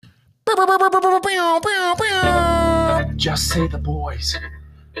Just say the boys.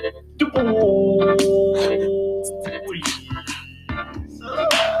 The boys.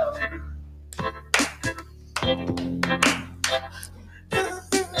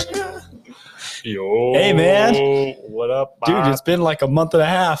 Yo. Hey, man. What up, Dude, Bob? it's been like a month and a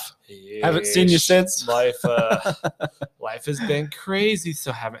half. Haven't seen you since. Life has been crazy,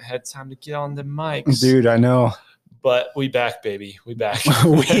 so haven't had time to get on the mics. Dude, I know. But we back, baby. We back.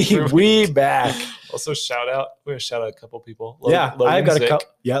 we back. Also, we're gonna shout out a couple people. I've got Zick. a couple.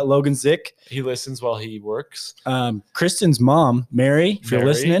 Yeah, Logan Zick. He listens while he works. Kristen's mom, Mary, if you're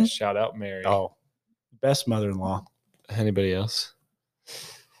Mary, listening. shout out Mary. Oh, best mother-in-law. Anybody else?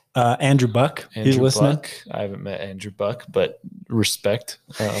 Andrew Buck. He's listening. Buck. I haven't met Andrew Buck, but respect.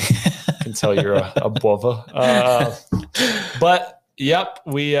 Can tell you're a bova. But yep,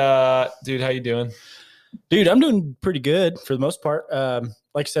 we dude, how you doing? Dude, I'm doing pretty good for the most part.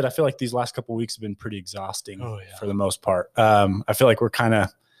 Like I said, I feel like these last couple of weeks have been pretty exhausting for the most part. I feel like we're kind of,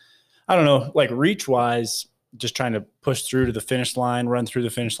 I don't know, like reach wise, just trying to push through to the finish line, run through the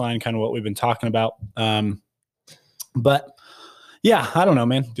finish line, kind of what we've been talking about. But yeah, I don't know,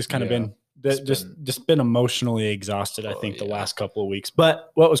 man. Just kind of been emotionally exhausted, I think, the last couple of weeks.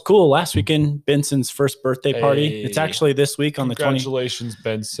 But what was cool last weekend, Benson's first birthday party. Hey. It's actually this week on the 20. Congratulations,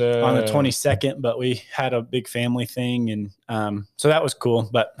 Benson. On the 22nd, but we had a big family thing, and so that was cool.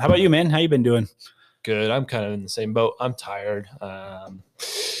 But how about you, man? How you been doing? Good. I'm kind of in the same boat. I'm tired.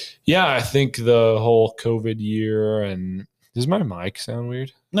 I think the whole COVID year and does my mic sound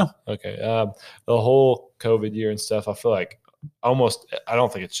weird? No. Okay. The whole COVID year and stuff, I feel like I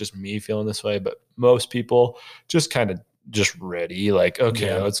don't think it's just me feeling this way, but most people just kind of just ready. Like,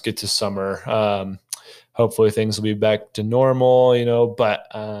 okay, let's get to summer. Hopefully things will be back to normal, but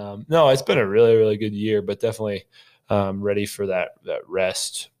no, it's been a really, really good year, but definitely ready for that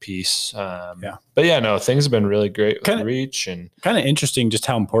rest piece. But yeah, no, things have been really great with Reach and kind of interesting just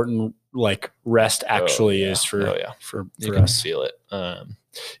how important like rest actually is for you can us. feel it.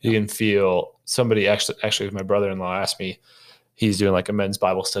 You can feel somebody actually my brother-in-law asked me, he's doing like a men's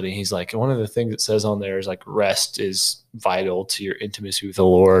Bible study. He's like, one of the things it says on there is like rest is vital to your intimacy with the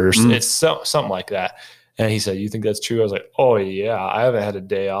Lord, or it's something like that. And he said, you think that's true? I was like, oh yeah, I haven't had a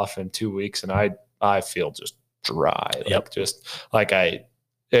day off in 2 weeks and I feel just dry.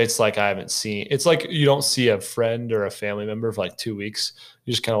 It's like I haven't seen, it's like you don't see a friend or a family member for like 2 weeks.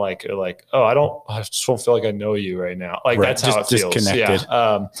 You just kind of like, I just don't feel like I know you right now. Like that's how it feels. Disconnected.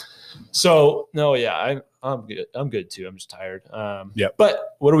 Yeah. So no, yeah, I'm good. I'm good too. I'm just tired.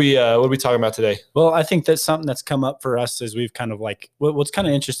 But what are we talking about today? Well, I think that's something that's come up for us as we've kind of like, what's kind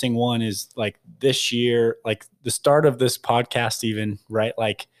of interesting. One is like this year, like the start of this podcast, even right,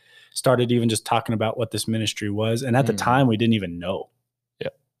 like started even just talking about what this ministry was, and at the time we didn't even know.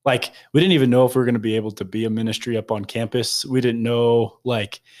 Like we didn't even know if we were going to be able to be a ministry up on campus. We didn't know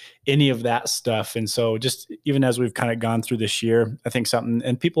like any of that stuff. And so just even as we've kind of gone through this year, I think something,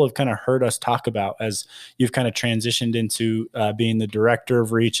 and people have kind of heard us talk about as you've kind of transitioned into being the director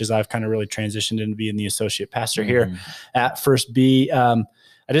of Reach, as I've kind of really transitioned into being the associate pastor here at First B.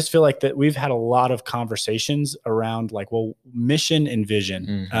 I just feel like that we've had a lot of conversations around like, well, mission and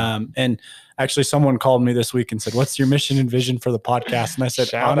vision. And actually someone called me this week and said, what's your mission and vision for the podcast? And I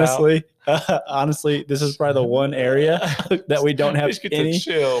said, honestly, this is probably the one area that we don't have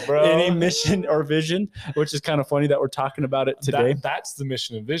any mission or vision, which is kind of funny that we're talking about it today. That's the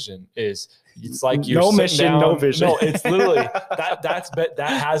mission and vision is it's like you're no mission, down, no vision. No, it's literally that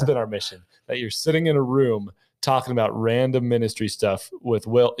has been our mission, that you're sitting in a room talking about random ministry stuff with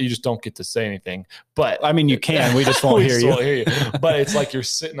Will. You just don't get to say anything, but I mean, you can, we just won't hear you. But it's like you're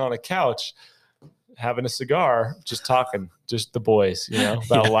sitting on a couch having a cigar, just talking, just the boys,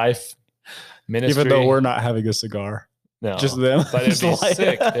 about life, ministry. Even though we're not having a cigar. No, just them. But it'd be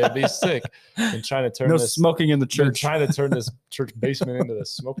sick. It'd be sick. And trying to turn smoking in the church. Trying to turn this church basement into the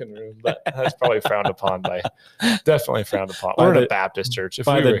smoking room, but that's probably frowned upon definitely frowned upon. We're in a Baptist church.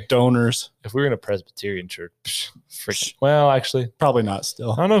 Donors. If we were in a Presbyterian church, well, actually, probably not.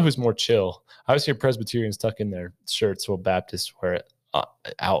 Still, I don't know who's more chill. I always hear Presbyterians tuck in their shirts, while Baptists wear it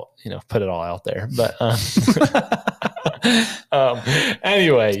out. Put it all out there. But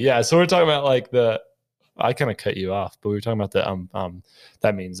anyway, yeah. So we're talking about like I kind of cut you off, but we were talking about the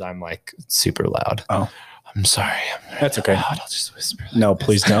that means I'm like super loud. Oh, I'm sorry. That's okay. Loud. I'll just whisper. No,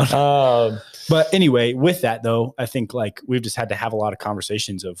 please don't. But anyway, with that though, I think like we've just had to have a lot of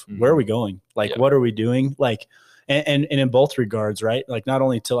conversations of where are we going? Like, what are we doing? Like, and in both regards, right? Like not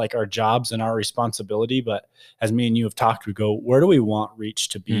only to like our jobs and our responsibility, but as me and you have talked, we go, where do we want Reach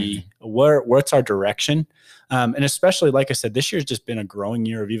to be? What's our direction? And especially, like I said, this year's just been a growing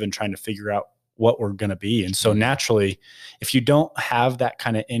year of even trying to figure out what we're going to be. And so naturally, if you don't have that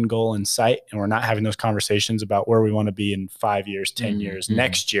kind of end goal in sight, and we're not having those conversations about where we want to be in 5 years, 10 years,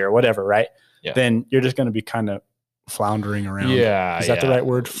 next year, whatever, right? Then you're just going to be kind of floundering around. Yeah. Is that the right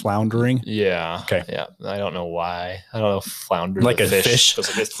word? Floundering? Yeah. Okay. Yeah. I don't know why. I don't know if flounder like a fish.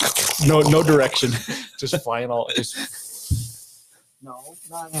 No direction. Just flying all. No.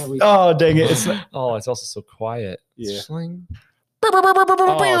 Oh, dang it. It's also so quiet. Yeah. Sling.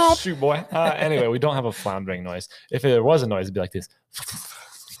 Oh, shoot, boy. Anyway, we don't have a floundering noise. If there was a noise, it'd be like this.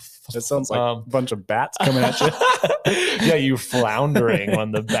 That sounds like a bunch of bats coming at you. Yeah, you floundering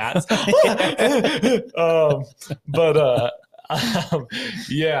on the bats.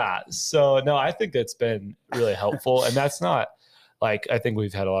 Yeah. So no, I think that's been really helpful, and that's not like, I think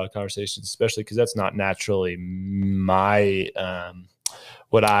we've had a lot of conversations, especially because that's not naturally my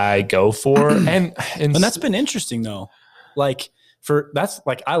what I go for, and that's been interesting though. Like.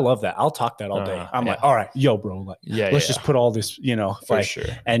 I love that. I'll talk that all day. I'm like, all right, yo, bro, like, let's just put all this, for like, sure.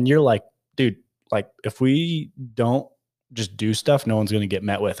 And you're like, dude, like, if we don't just do stuff, no one's going to get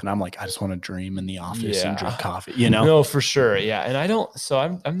met with. And I'm like, I just want to dream in the office and drink coffee, No, for sure. Yeah. And I don't, so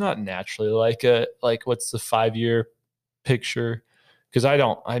I'm not naturally like what's the 5-year picture? Cause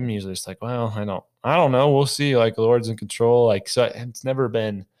I'm usually just like, well, I don't know. We'll see. Like, the Lord's in control. Like, so it's never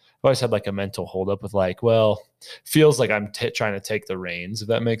been, I've always had like a mental holdup with like, well, feels like I'm trying to take the reins, if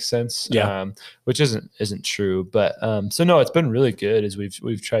that makes sense. Yeah. Which isn't true. But so no, it's been really good as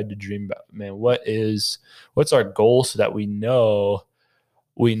we've tried to dream about, man, what's our goal, so that we know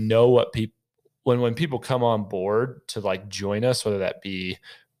what people, when people come on board to like join us, whether that be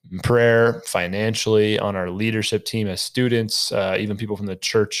in prayer, financially, on our leadership team as students, even people from the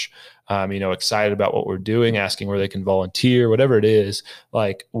church, excited about what we're doing, asking where they can volunteer, whatever it is,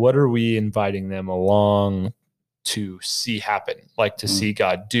 like, what are we inviting them along to see happen, like to see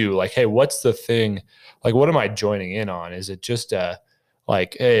God do? Like, hey, what's the thing? Like, what am I joining in on? Is it just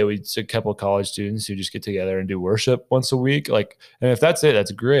like, hey, it's a couple of college students who just get together and do worship once a week? Like, and if that's it,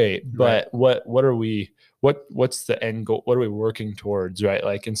 that's great. But what are we, what's the end goal? What are we working towards? Right.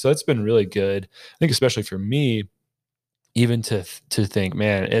 Like, and so it's been really good. I think, especially for me, even to think,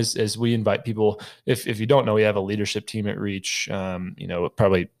 man, as we invite people, if you don't know, we have a leadership team at Reach,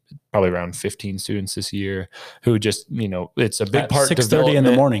 probably around 15 students this year, who just, it's a big part. 6:30 in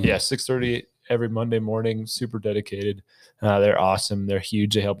the morning. Yeah. 6:30 every Monday morning, super dedicated. They're awesome. They're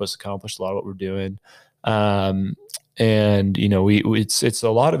huge. They help us accomplish a lot of what we're doing. And it's a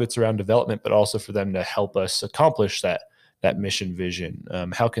lot of it's around development, but also for them to help us accomplish that mission vision.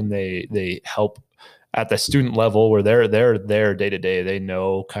 How can they help at the student level, where they're there day to day? They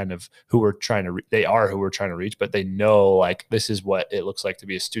know kind of who we're trying to reach, but they know, like, this is what it looks like to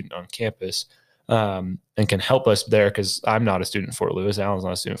be a student on campus, and can help us there. Cause I'm not a student at Fort Lewis. Alan's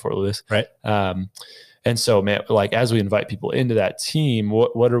not a student at Fort Lewis. Right. And so, man, like, as we invite people into that team,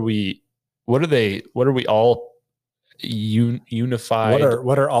 what are we all unified?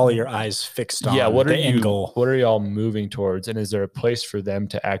 What are all your eyes fixed on? Yeah. What are end goal? What are y'all moving towards? And is there a place for them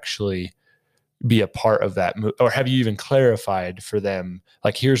to actually be a part of that? Or have you even clarified for them,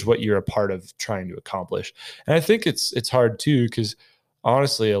 like, here's what you're a part of trying to accomplish? And I think it's hard too, because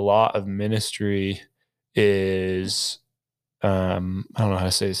honestly, a lot of ministry is, I don't know how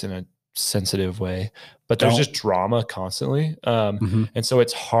to say this in a sensitive way, but there's just drama constantly. And so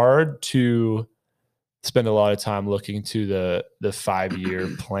it's hard to spend a lot of time looking to the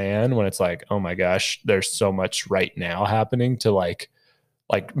 5-year plan when it's like, oh my gosh, there's so much right now happening to like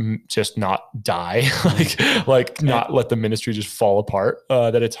just not die, like not let the ministry just fall apart,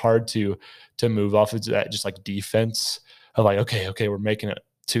 that it's hard to move off of that, just like defense of like, okay, we're making it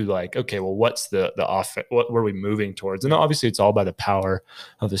to like, okay, well, what's the offense? What were we moving towards? And obviously it's all by the power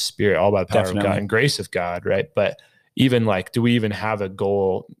of the Spirit, all by the power of God and grace of God. Right. But even like, do we even have a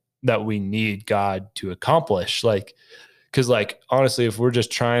goal that we need God to accomplish? Like, cause like, honestly, if we're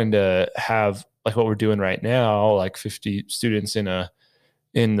just trying to have like what we're doing right now, like 50 students in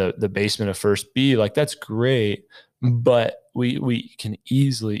the basement of First B, like, that's great, but we can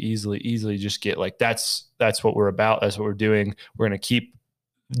easily just get like, that's what we're about. That's what we're doing. We're going to keep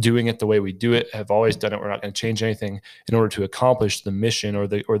doing it the way we do it, have always done it. We're not going to change anything in order to accomplish the mission or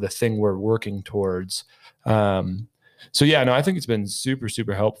the thing we're working towards. So yeah, no, I think it's been super,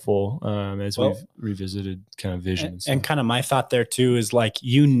 super helpful as we've revisited kind of visions. And kind of my thought there too is like,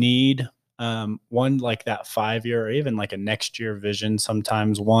 you need one, like that 5-year or even like a next year vision.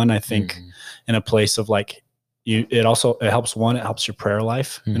 Sometimes one, I think in a place of like, it helps it helps your prayer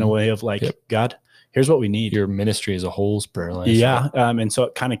life in a way of like, God, here's what we need. Your ministry as a whole's prayer life. Yeah. And so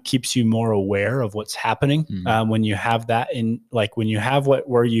it kind of keeps you more aware of what's happening when you have that in, like, when you have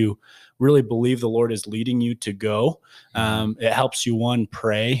where you really believe the Lord is leading you to go. It helps you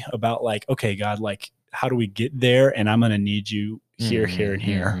pray about like, okay, God, like, how do we get there? And I'm going to need you here, here, and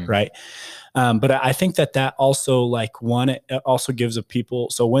here. Right. But I think that also, like, it also gives a people.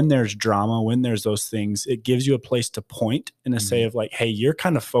 So when there's drama, when there's those things, it gives you a place to point and to say of like, hey, you're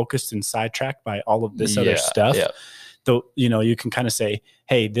kind of focused and sidetracked by all of this other stuff. Yeah. So, you can kind of say,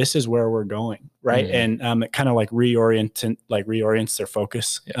 hey, this is where we're going. Right. And it kind of like reorients their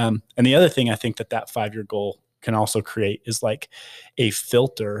focus. Yeah. And the other thing I think that 5-year goal can also create is like a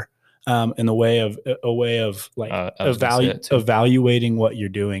filter in a way of like evaluating what you're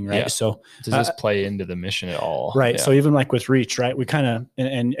doing. Right. Yeah. So does this play into the mission at all? Right. Yeah. So even like with Reach, right, we kind of,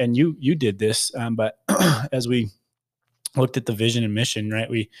 and you did this, but as we looked at the vision and mission, right,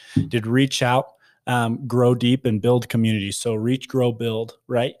 we did reach out, grow deep, and build communities. So reach, grow, build.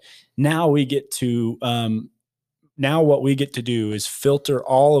 Right. Now we get to, now what we get to do is filter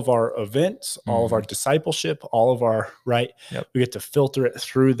all of our events, all of our discipleship, all of our, right. Yep. We get to filter it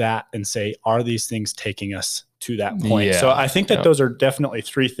through that and say, are these things taking us to that point? Yeah. So I think that those are definitely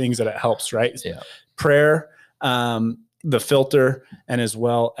 3 things that it helps, right? Yeah. Prayer, the filter, and as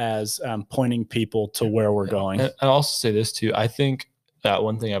well as pointing people to where we're going. And I'll also say this too. I think that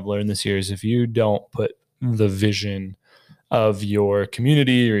one thing I've learned this year is if you don't put the vision of your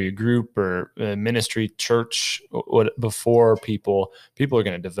community or your group or ministry, church, before people are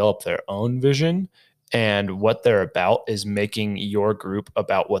going to develop their own vision, and what they're about is making your group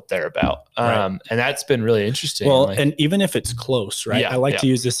about what they're about. Right. And that's been really interesting. Well, and even if it's close, right? Yeah, I like to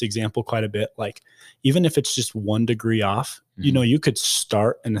use this example quite a bit. Like, even if it's just 1 degree off, you could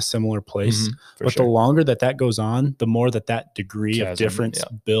start in a similar place, but the longer that goes on, the more that degree of difference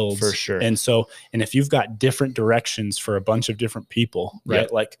builds. For sure. And so, and if you've got different directions for a bunch of different people, right?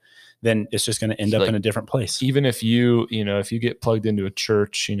 Like, then it's just going to end up in a different place. Even if if you get plugged into a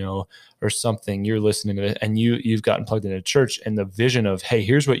church, or something, you're listening to it and you've gotten plugged into a church, and the vision of, hey,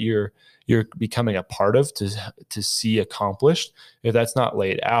 here's what you're becoming a part of to see accomplished. If that's not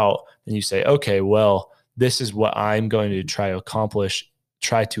laid out, then you say, okay, well, this is what I'm going to try to accomplish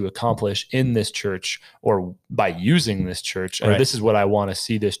in this church, or by using this church. And this is what I want to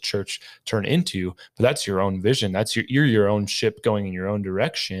see this church turn into. But that's your own vision. That's you're your own ship going in your own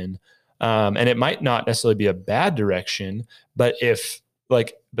direction. And it might not necessarily be a bad direction, but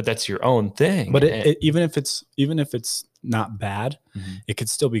but that's your own thing. But even if it's not bad, it could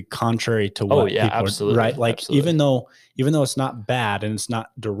still be contrary to what people absolutely. Right? Like, absolutely. even though it's not bad and it's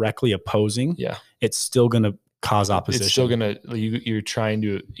not directly opposing, it's still going to cause opposition. It's still going to,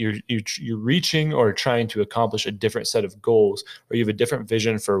 you're reaching or trying to accomplish a different set of goals, or you have a different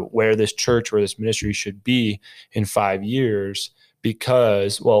vision for where this church, where this ministry should be in 5 years.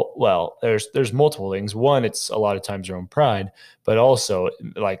 Because, well, there's multiple things. One, it's a lot of times your own pride, but also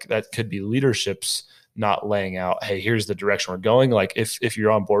like that could be leadership's not laying out, hey, here's the direction we're going. Like, if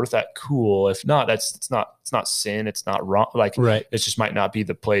you're on board with that, cool. If not, it's not sin. It's not wrong. Like, it just might not be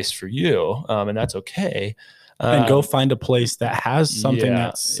the place for you. And that's okay. And go find a place that has something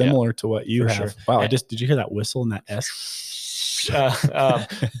that's similar to what you have. Sure. Wow. Did you hear that whistle and that S?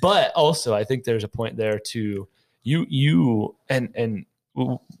 But also I think there's a point there too. You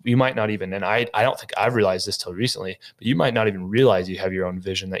might not even, and I don't think I've realized this till recently, but you might not even realize you have your own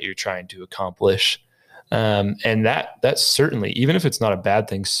vision that you're trying to accomplish. And that's certainly, even if it's not a bad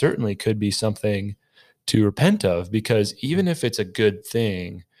thing, certainly could be something to repent of, because even if it's a good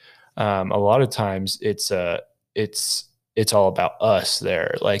thing, a lot of times it's all about us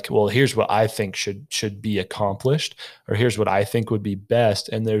there. Like, well, here's what I think should be accomplished, or here's what I think would be best.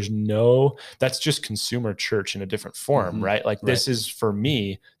 And that's just consumer church in a different form, right? Like, this is for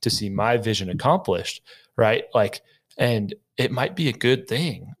me to see my vision accomplished, right? Like, and it might be a good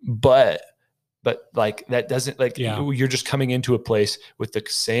thing, but like, that doesn't, like, you're just coming into a place with the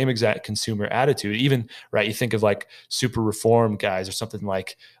same exact consumer attitude. Even, right, you think of like super reform guys or something,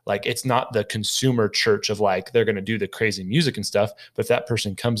 like it's not the consumer church of like, they're going to do the crazy music and stuff. But if that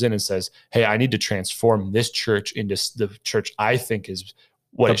person comes in and says, hey, I need to transform this church into the church I think is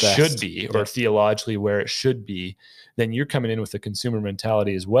what it should be, or theologically where it should be, then you're coming in with a consumer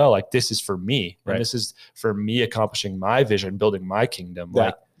mentality as well. Like, this is for me, right? And this is for me accomplishing my vision, building my kingdom.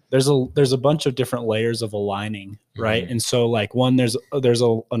 Like, there's a bunch of different layers of aligning, right? Mhm. And so like one, there's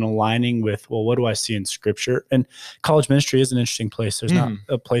an aligning with, well, what do I see in scripture? And college ministry is an interesting place. There's not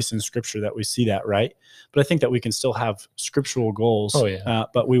a place in scripture that we see that, right? But I think that we can still have scriptural goals. Oh, yeah.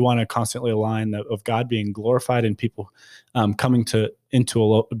 But we want to constantly align of God being glorified and people coming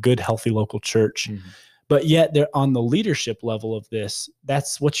into a good, healthy local church. Mhm. But yet they're on the leadership level of this.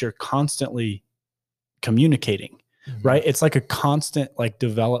 That's what you're constantly communicating, right? It's like a constant like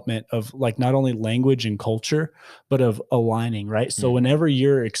development of like not only language and culture, but of aligning, right? So whenever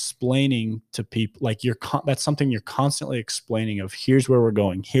you're explaining to people, like that's something you're constantly explaining of here's where we're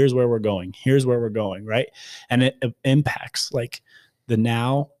going, here's where we're going, here's where we're going, right? And it impacts like the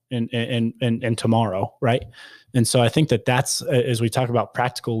now and tomorrow, right? And so I think that's as we talk about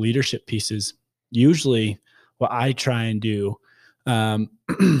practical leadership pieces, usually what I try and do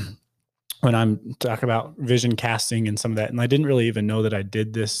when I'm talking about vision casting and some of that, and I didn't really even know that I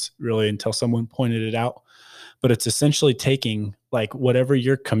did this really until someone pointed it out, but it's essentially taking like whatever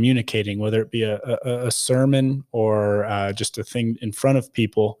you're communicating, whether it be a sermon or just a thing in front of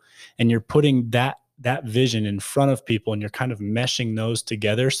people, and you're putting that vision in front of people and you're kind of meshing those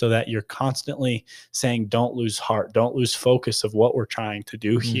together so that you're constantly saying, don't lose heart, don't lose focus of what we're trying to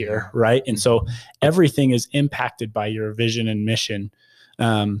do here. Right. And so everything is impacted by your vision and mission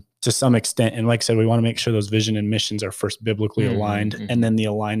to some extent. And like I said, we want to make sure those vision and missions are first biblically aligned. And then the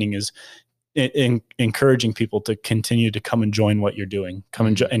aligning is encouraging people to continue to come and join what you're doing,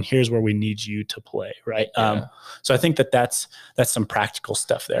 and here's where we need you to play. Right. Yeah. So I think that's some practical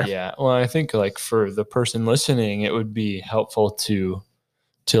stuff there. Yeah. Well, I think like for the person listening, it would be helpful to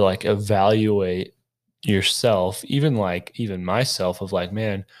like evaluate yourself, even myself, of like,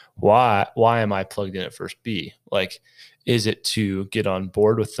 man, why am I plugged in at First B? Like, is it to get on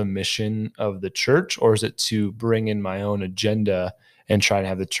board with the mission of the church, or is it to bring in my own agenda and try to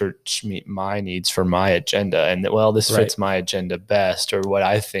have the church meet my needs for my agenda? And well, this fits my agenda best, or what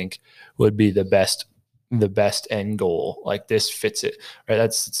I think would be the best end goal. Like this fits it, right?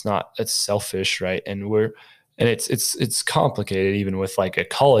 That's selfish, right? And it's complicated even with like a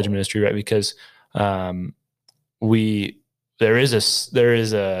college ministry, right? Because there is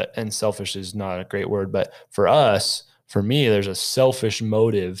a, and selfish is not a great word, but for me, there's a selfish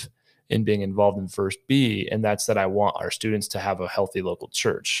motive in being involved in First B, and that's that I want our students to have a healthy local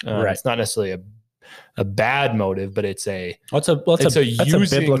church. It's not necessarily a bad motive, but it's a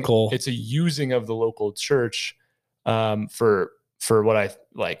using of the local church for what I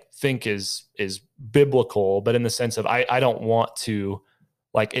like think is biblical, but in the sense of I don't want to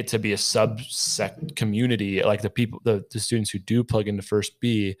like it to be a subsect community, like the people, the students who do plug into First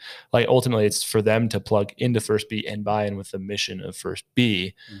B, like ultimately it's for them to plug into First B and buy in with the mission of First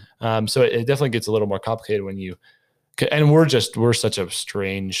B. So it definitely gets a little more complicated when you, and we're such a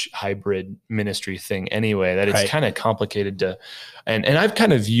strange hybrid ministry thing anyway, that it's kind of complicated to, and I've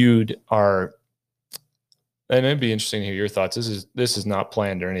kind of viewed our, and it'd be interesting to hear your thoughts. This is not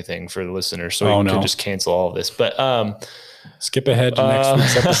planned or anything for the listeners, so we could just cancel all of this, but, skip ahead to next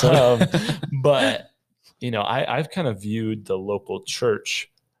week's episode. But I've kind of viewed the local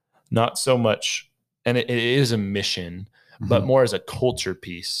church not so much, and it is a mission, but more as a culture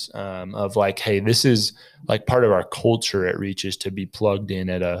piece of like, hey, this is like part of our culture at Reach is to be plugged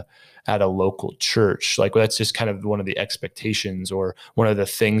in at a local church. Like that's just kind of one of the expectations, or one of the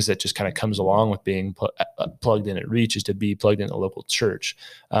things that just kind of comes along with being plugged in at Reach is to be plugged in a local church.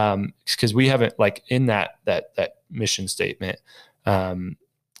 Because we haven't, like in that mission statement,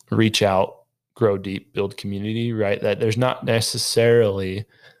 reach out, grow deep, build community, right? That there's not necessarily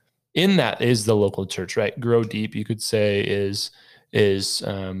in that is the local church, right? Grow deep, you could say, is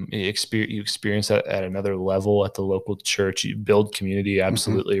you experience that at another level at the local church. You build community,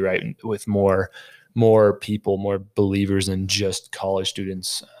 absolutely, right, with more people, more believers than just college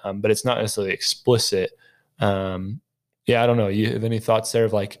students. But it's not necessarily explicit. I don't know. You have any thoughts there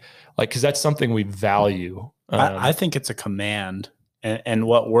of like because that's something we value. I think it's a command, and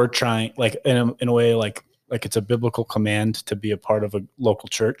what we're trying, like in a way, like it's a biblical command to be a part of a local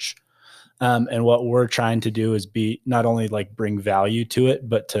church. And what we're trying to do is be not only like bring value to it,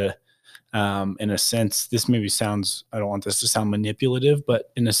 but to, in a sense, this maybe sounds, I don't want this to sound manipulative,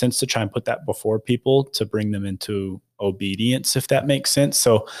 but in a sense to try and put that before people to bring them into obedience, if that makes sense.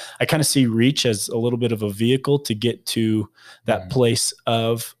 So I kind of see Reach as a little bit of a vehicle to get to that place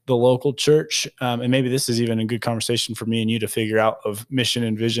of the local church. And maybe this is even a good conversation for me and you to figure out of mission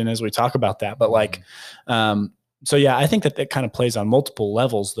and vision as we talk about that. But so yeah, I think that kind of plays on multiple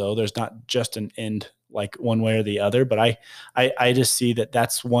levels though. There's not just an end, like one way or the other, but I just see that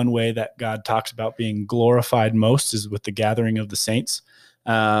that's one way that God talks about being glorified most is with the gathering of the saints.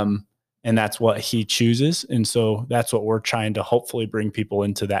 And that's what he chooses. And so that's what we're trying to hopefully bring people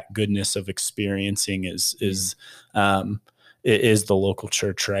into, that goodness of experiencing is the local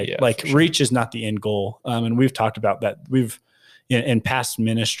church, right? Yeah, like sure. reach is not the end goal. And we've talked about that. We've in past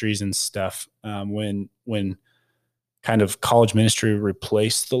ministries and stuff, when kind of college ministry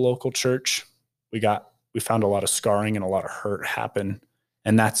replaced the local church, we found a lot of scarring and a lot of hurt happen.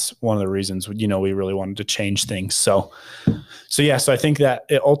 And that's one of the reasons, we really wanted to change things. So I think that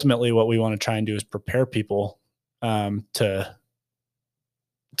ultimately what we want to try and do is prepare people to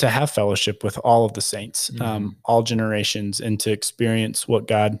have fellowship with all of the saints, all generations, and to experience what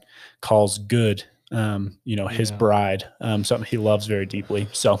God calls good, his bride, something he loves very deeply.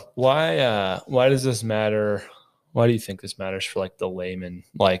 So why does this matter? Why do you think this matters for like the layman,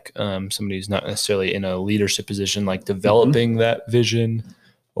 like somebody who's not necessarily in a leadership position, like developing that vision,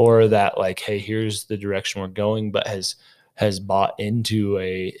 or that like, hey, here's the direction we're going, but has bought into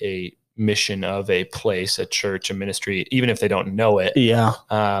a mission of a place, a church, a ministry, even if they don't know it? Yeah.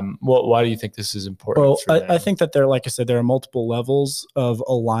 Why do you think this is important? Well, I think that like I said, there are multiple levels of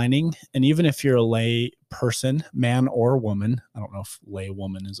aligning. And even if you're a lay person, man or woman, I don't know if lay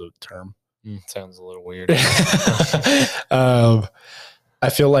woman is a term. Sounds a little weird. I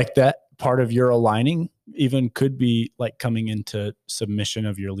feel like that part of your aligning even could be like coming into submission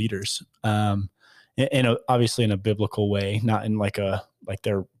of your leaders. Obviously in a biblical way, not in like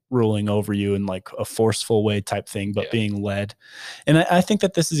they're ruling over you in like a forceful way type thing, but being led. And I think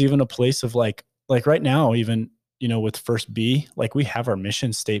that this is even a place of like right now, even, with First B, like we have our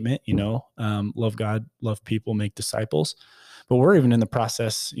mission statement, love God, love people, make disciples, but we're even in the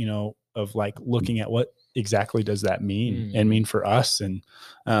process, of like looking at what exactly does that mean and mean for us, and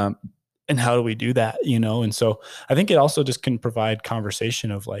how do we do that, And so I think it also just can provide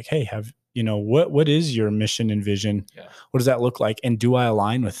conversation of like, hey, what is your mission and vision? Yeah. What does that look like? And do I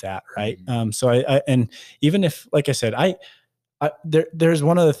align with that? Right. So I and even if, like I said, there's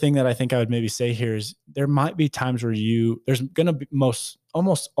one other thing that I think I would maybe say here is there might be times where there's going to be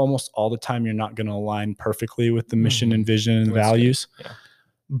almost all the time, you're not going to align perfectly with the mission and vision and values. Yeah.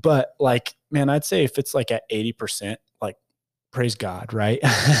 But like, man, I'd say if it's like at 80%, like praise God. Right.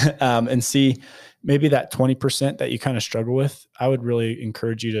 And see maybe that 20% that you kind of struggle with, I would really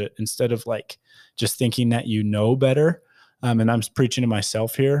encourage you to, instead of like just thinking that better, and I'm preaching to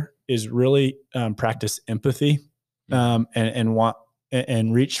myself here, is really practice empathy,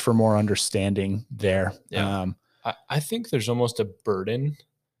 and reach for more understanding there. Yeah. I think there's almost a burden.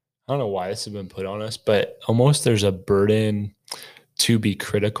 I don't know why this has been put on us, but almost there's a burden to be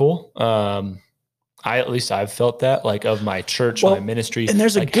critical. I've felt that, like, of my church, my ministry. And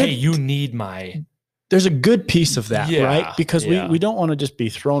there's like, hey, you need there's a good piece of that, right? Because we don't want to just be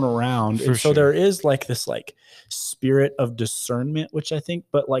thrown around. And so there is like this like spirit of discernment, which I think,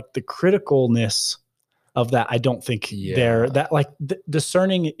 but like the criticalness of that, I don't think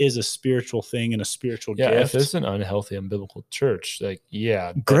discerning is a spiritual thing and a spiritual gift. If it's an unhealthy, unbiblical church, like,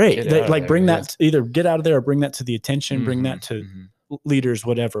 great. Bring that, either get out of there or bring that to the attention, bring that to leaders,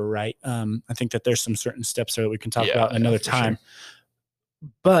 whatever. Right. I think that there's some certain steps there that we can talk about another time,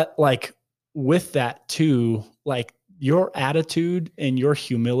 but like with that too, like your attitude and your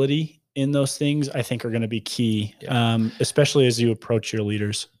humility in those things, I think, are going to be key, especially as you approach your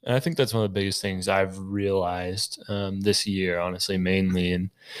leaders. And I think that's one of the biggest things I've realized this year, honestly, mainly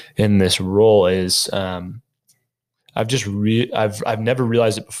in this role is I've never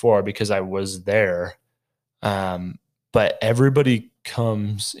realized it before because I was there, but everybody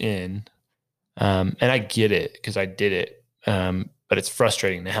comes in, and I get it because I did it, but it's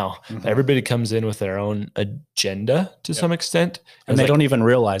frustrating now. Everybody comes in with their own agenda to some extent. And they don't even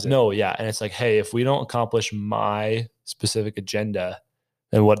realize it. No, yeah. And it's like, hey, if we don't accomplish my specific agenda,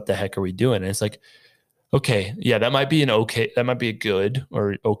 then what the heck are we doing? And it's like, okay, yeah, that might be a good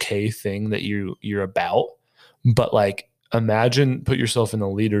or okay thing that you're about. But like, put yourself in the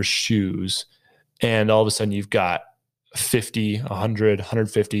leader's shoes, and all of a sudden you've got 50, 100,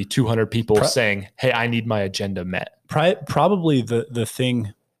 150, 200 people saying, hey, I need my agenda met. Probably the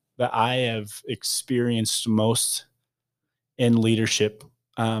thing that I have experienced most in leadership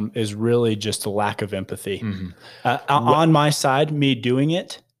is really just a lack of empathy. On my side, me doing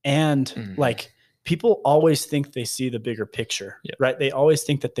it, and like people always think they see the bigger picture, right? They always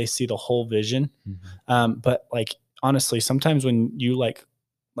think that they see the whole vision. But like, honestly, sometimes when you like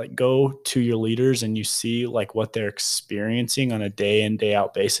go to your leaders and you see like what they're experiencing on a day in, day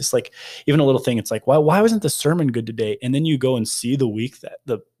out basis, like even a little thing, it's like, why wasn't the sermon good today? And then you go and see the week that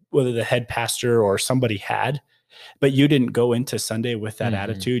whether the head pastor or somebody had, but you didn't go into Sunday with that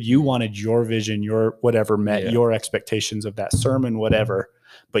attitude. You wanted your vision, your whatever met your expectations of that sermon, whatever,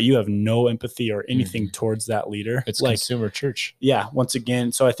 but you have no empathy or anything towards that leader. It's like consumer church. Yeah. Once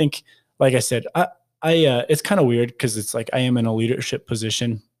again. So I think, like I said, I it's kind of weird because it's like I am in a leadership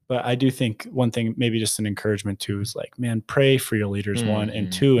position, but I do think one thing, maybe just an encouragement too, is like, man, pray for your leaders, one,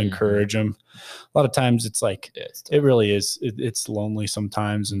 and two, encourage them. A lot of times it's like, it really is, it's lonely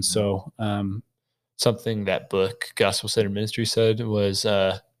sometimes. And so, something that book Gospel Centered Ministry said was,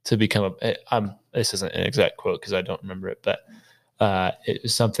 to become this isn't an exact quote because I don't remember it, but it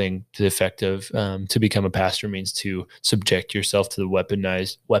was something to the effect of, to become a pastor means to subject yourself to the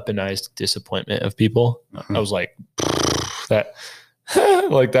weaponized disappointment of people. I was like, that,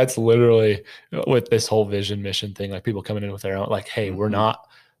 like, that's literally with this whole vision mission thing, like people coming in with their own, like, hey, we're not,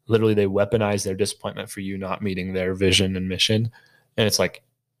 literally they weaponize their disappointment for you not meeting their vision and mission. And it's like,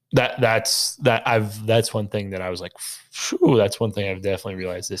 that's one thing that I was like, phew, that's one thing I've definitely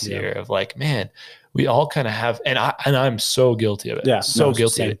realized this year of like, man, we all kind of have, and I'm so guilty of it. Yeah. So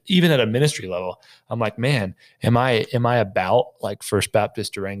guilty of it. Even at a ministry level, I'm like, man, am I about like First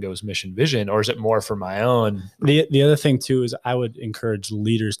Baptist Durango's mission vision, or is it more for my own? The other thing too, is I would encourage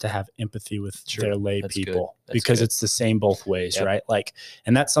leaders to have empathy with their lay people, because it's the same both ways. Right. Like,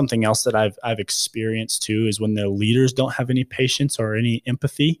 and that's something else that I've experienced too, is when their leaders don't have any patience or any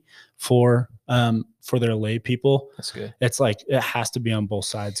empathy for their lay people. That's good. It's like, it has to be on both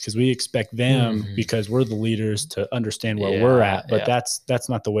sides, because we expect them, because we're the leaders, to understand where we're at, but that's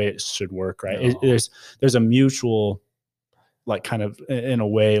not the way it should work. Right. No. There's a mutual, like, kind of, in a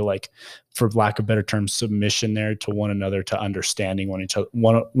way, like, for lack of better terms, submission there to one another, to understanding one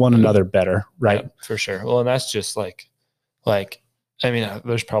another better. Right. Yeah, for sure. Well, and that's just like, I mean,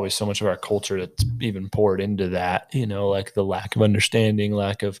 there's probably so much of our culture that's even poured into that, you know, like the lack of understanding,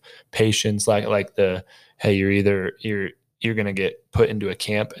 lack of patience, like the, hey, you're going to get put into a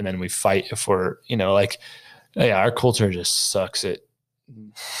camp and then we fight if we're, you know, like, yeah, our culture just sucks at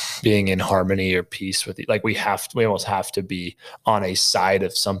being in harmony or peace with it. Like we almost have to be on a side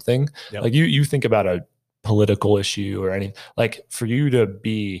of something. Yep. Like you think about a political issue or anything, like for you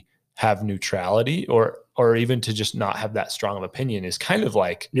to have neutrality or even to just not have that strong of opinion is kind of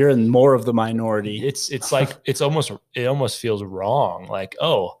like you're in more of the minority. It's like, it almost feels wrong. Like,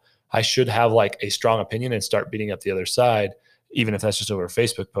 oh, I should have like a strong opinion and start beating up the other side, even if that's just over a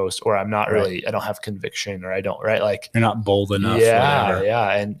Facebook post, or I'm not really, I don't have conviction, or I don't, right? Like you're not bold enough. Yeah.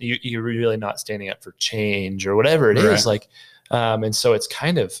 Yeah. And you're really not standing up for change or whatever it is. Like, and so it's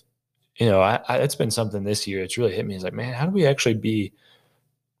kind of, you know, it's been something this year. It's really hit me. It's like, man, how do we actually be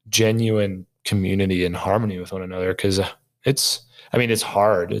genuine community and harmony with one another? Because it's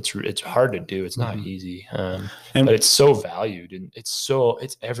hard. It's hard to do. It's not easy. But it's so valued, and it's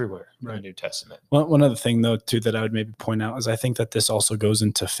everywhere in the New Testament. One other thing though, too, that I would maybe point out is I think that this also goes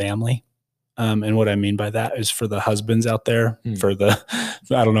into family. And what I mean by that is, for the husbands out there, I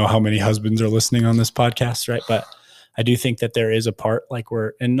don't know how many husbands are listening on this podcast, right? But I do think that there is a part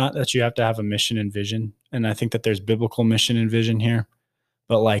and not that you have to have a mission and vision. And I think that there's biblical mission and vision here.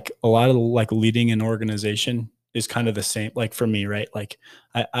 But like a lot of like leading an organization is kind of the same. Like for me, right? Like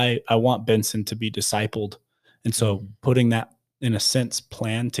I want Benson to be discipled. And so putting that, in a sense,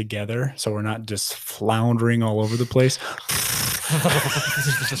 plan together, so we're not just floundering all over the place.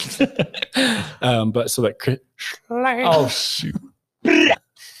 But so that, oh shoot.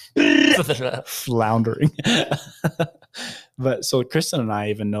 Floundering. But so Kristen and I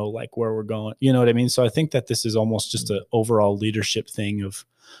even know like where we're going, you know what I mean? So I think that this is almost just an overall leadership thing of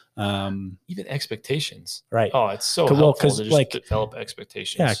even expectations, right? Oh, it's so helpful to just like develop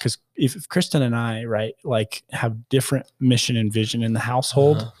expectations. Yeah, because if Kristen and I, right, like have different mission and vision in the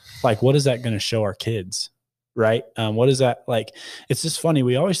household, like what is that going to show our kids, right? What is that like? It's just funny.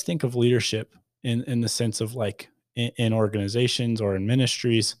 We always think of leadership in the sense of like in organizations or in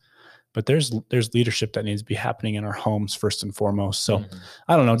ministries, but there's leadership that needs to be happening in our homes first and foremost. So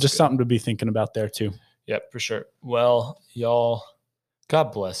I don't know, just something to be thinking about there too. Yep, for sure. Well, y'all,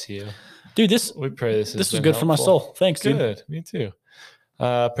 God bless you. Dude, we pray this was good helpful for my soul. Thanks, dude. Good. Me too.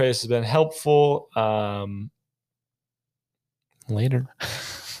 Pray this has been helpful. Later.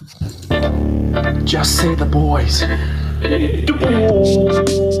 Just say the boys. That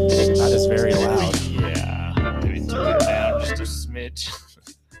is very loud. Yeah. Maybe turn it down just a smidge.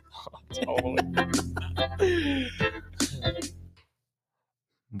 Totally.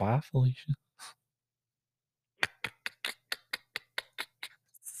 Bye, Felicia.